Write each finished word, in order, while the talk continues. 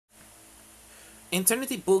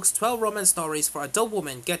Eternity Books 12 Romance Stories for Adult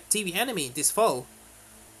Women get TV anime this fall.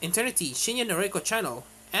 Eternity Shinya Nurekoi Channel.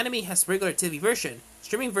 Anime has regular TV version,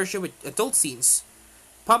 streaming version with adult scenes.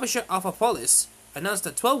 Publisher Alpha Polis announced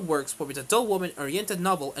that 12 works for its adult woman-oriented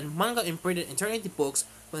novel and manga imprinted Eternity Books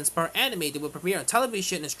will inspire anime that will premiere on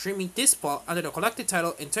television and streaming this fall under the collective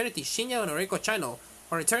title Eternity Shinya Nurekoi Channel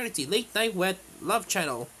or Eternity Late Night Wet Love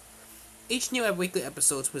Channel. Each new weekly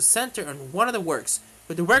episodes will center on one of the works,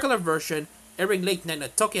 with the regular version airing late night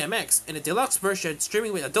at Tokyo MX and the deluxe version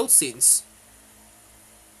streaming with adult scenes.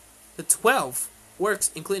 The 12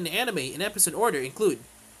 works including the anime in episode order include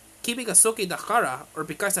Kimi ga Soki Dakara or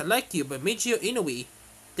Because I Like You by Michio Inoue,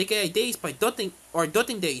 Dekei Days by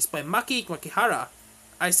Doting Days by Maki Makihara,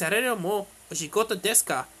 Aisarero mo Oshigoto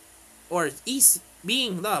Deska or Is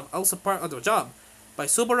Being Love Also Part of the Job by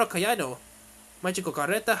Subaru Kayano, Machiko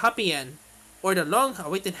Kareta Happy End or The Long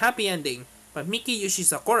Awaited Happy Ending by Miki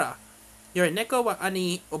Yoshisakura, Yorineko wa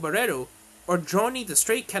Ani Obareru or Droni the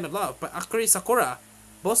Stray Cat of Love by Akari Sakura,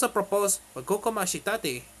 Bosa Propose by Gokoma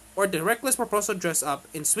Shitate, or The Reckless Proposal Dress Up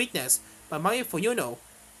in Sweetness by Mayu Fuyuno,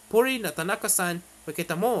 Puri na Tanaka-san by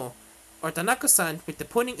Kitamo, or Tanaka-san with the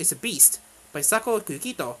Pudding is a Beast by Sako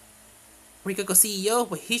Kukito, Rikako CEO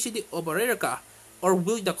by Hishidi Obareruka, or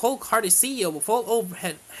Will the Cold-Hearted CEO will fall over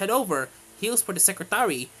head over heels for the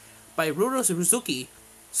Secretary by Ruro Suzuki,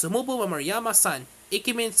 Sumubu by Maruyama-san,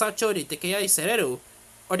 Ikimin Sacho de Tekei Sereru,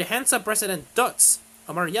 or The Handsome President Dots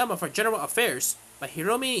of Maruyama for General Affairs by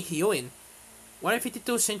Hiromi Hyoin,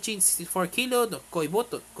 152 Senshin 64 kilo no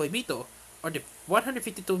Koibito, or the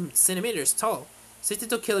 152 centimeters tall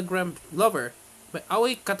 62 kilogram lover by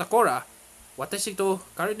Aoi Katakora, Watashi to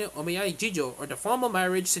Karune Omiyai Jijo, or the formal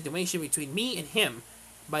marriage situation between me and him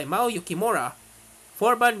by Mao Yukimura,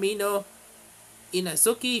 4ban Mino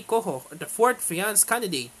Inazuki Koho, or the fourth fiance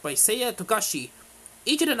candidate by Seiya Togashi.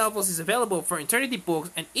 Each of the novels is available for Eternity Books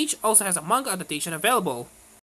and each also has a manga adaptation available.